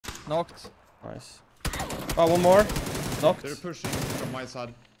Knocked. Nice. Oh, one more. Knocked. They're pushing from my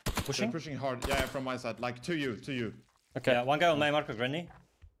side. Pushing? They're pushing hard. Yeah, from my side. Like to you. Okay. Yeah, one guy on my marker, Granny.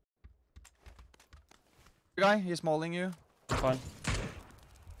 Guy, he's mauling you. Fine.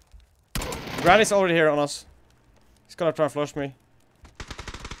 Granny's already here on us. He's gonna try and flush me.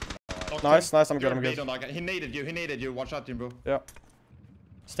 Nice, I'm good, I'm good. He naded you. Watch out, Jimbo. Yeah.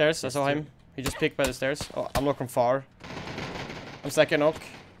 Stairs, I saw him. He just picked by the stairs. Oh, I'm looking far. I'm second knock.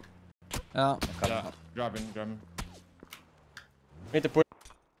 Yeah. Yeah, grab him. Need to push.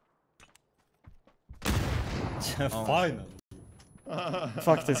 Fine.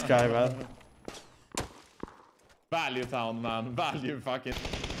 Fuck this guy, man. Value town, man. Value fucking.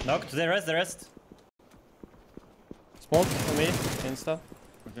 Knocked, the rest. Smoke for me, insta.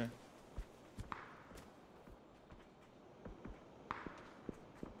 Okay.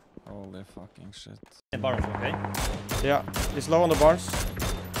 Holy fucking shit. The barns, okay? Yeah, he's low on the barns.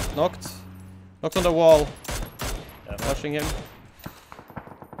 Knocked. Knocked on the wall. Yeah, Flushing him.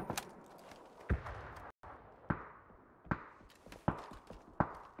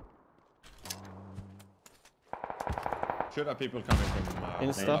 Should have people coming from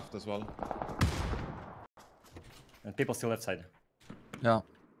Insta. left as well. and people still left side. Yeah.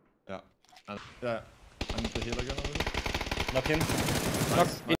 Yeah. And I need to heal again already. Knock him. Knock.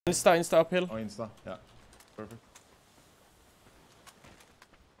 Insta uphill. Oh, insta. Yeah. Perfect.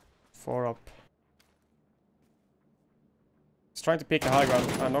 4 up. He's trying to pick a high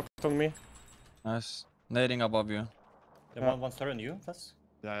ground. Knocked on me. Nice. Nading above you. Yeah, one star on you, Fast.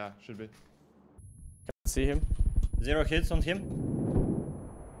 Yeah, should be. Can't see him. 0 hits on him.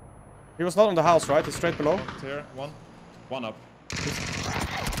 He was not on the house, right? He's straight below. Here, one up.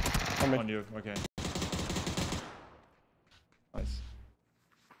 On me. On you, okay. Nice.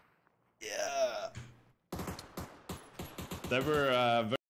 Yeah. They were very